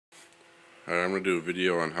Alright, I'm going to do a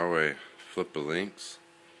video on how I flip a lynx.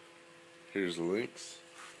 Here's a lynx.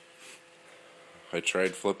 I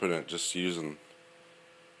tried flipping it just using,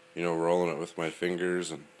 rolling it with my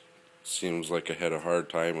fingers, and it seems like I had a hard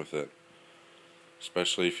time with it.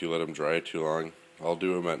 Especially if you let them dry too long. I'll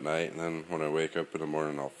do them at night, and then when I wake up in the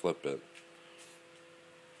morning I'll flip it.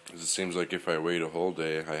 It seems like if I wait a whole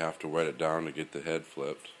day, I have to wet it down to get the head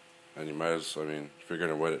flipped. And if you're going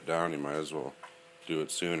to wet it down, you might as well do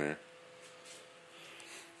it sooner.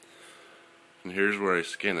 And here's where I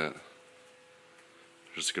skin it.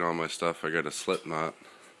 Just get all my stuff. I got a slip knot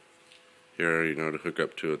here, to hook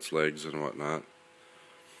up to its legs and whatnot.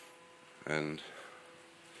 And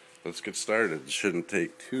let's get started. It shouldn't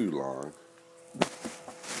take too long.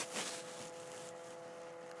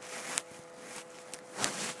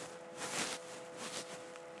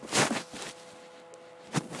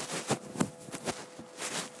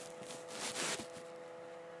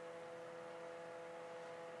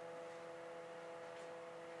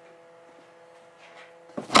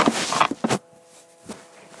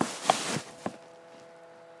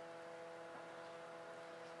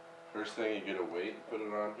 First thing, you get a weight and put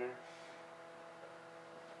it on here.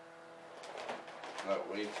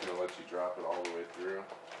 That weight's going to let you drop it all the way through.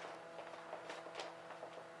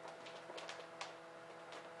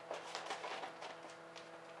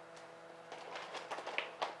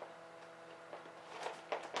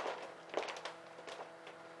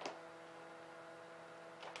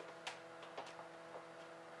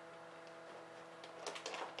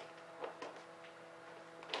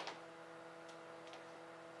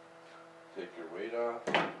 Take your weight off.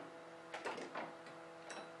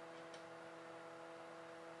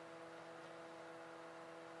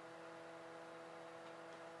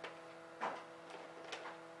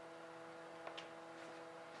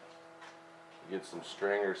 Get some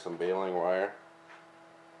string or some baling wire.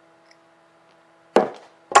 You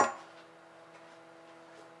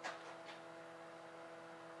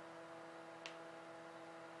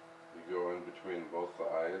go in between both the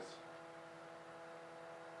eyes.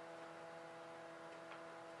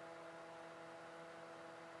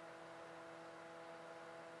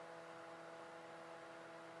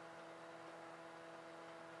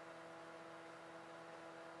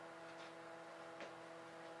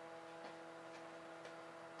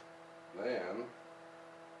 Then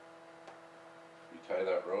you tie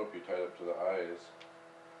that rope, you tie it up to the eyes,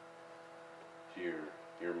 to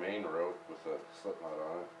your main rope with a slip knot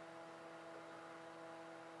on it.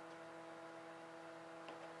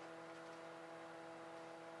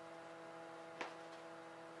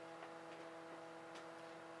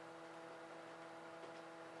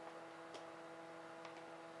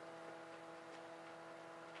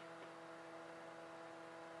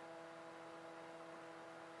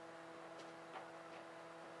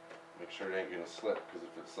 Make sure it ain't going to slip, because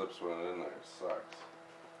if it slips when it's in there, it sucks.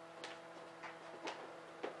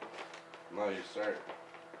 Now you start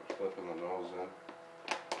flipping the nose in,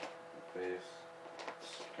 the face.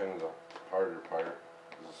 It's kind of the harder part,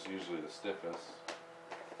 because it's usually the stiffest.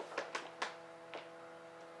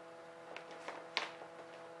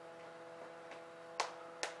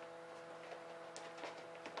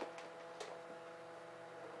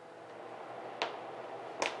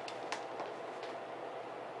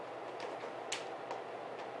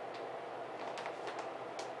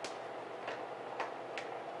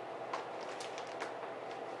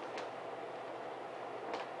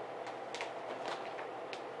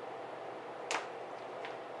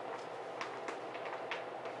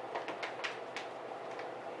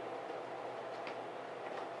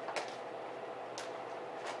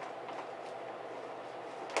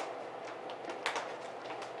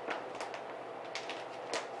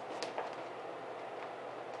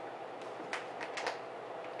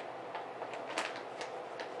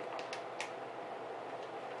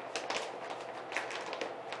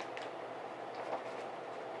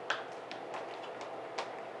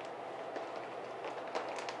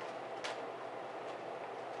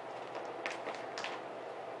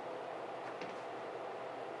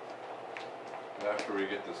 After we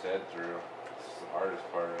get this head through, this is the hardest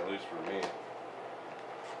part, at least for me.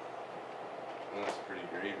 And it's pretty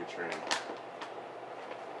gravy train.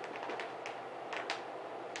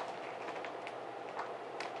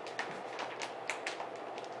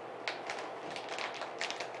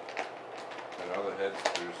 And now the head's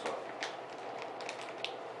through, so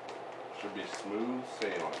should be smooth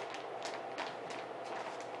sailing.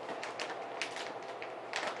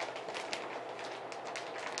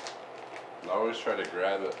 I always try to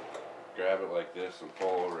grab it like this and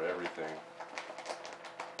pull over everything.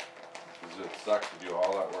 Because it sucks to do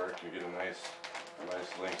all that work. You get a nice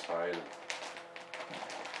lynx hide.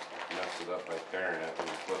 mess it up by tearing it and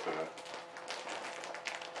flipping it.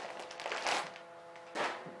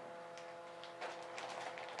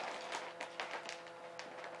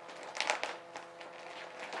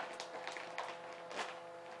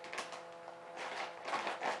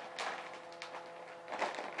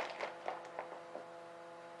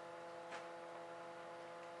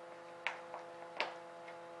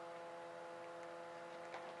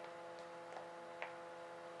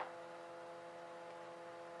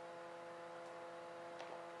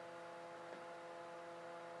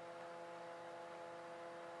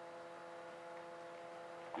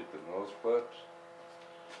 Get the nose clipped.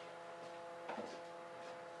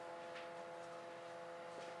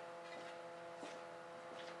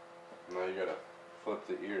 Now you gotta flip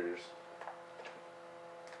the ears.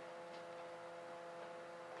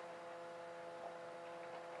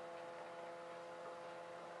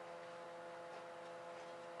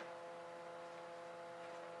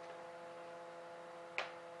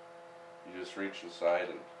 You just reach inside,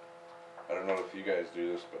 and I don't know if you guys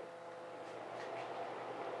do this, but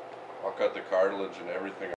I'll cut the cartilage and everything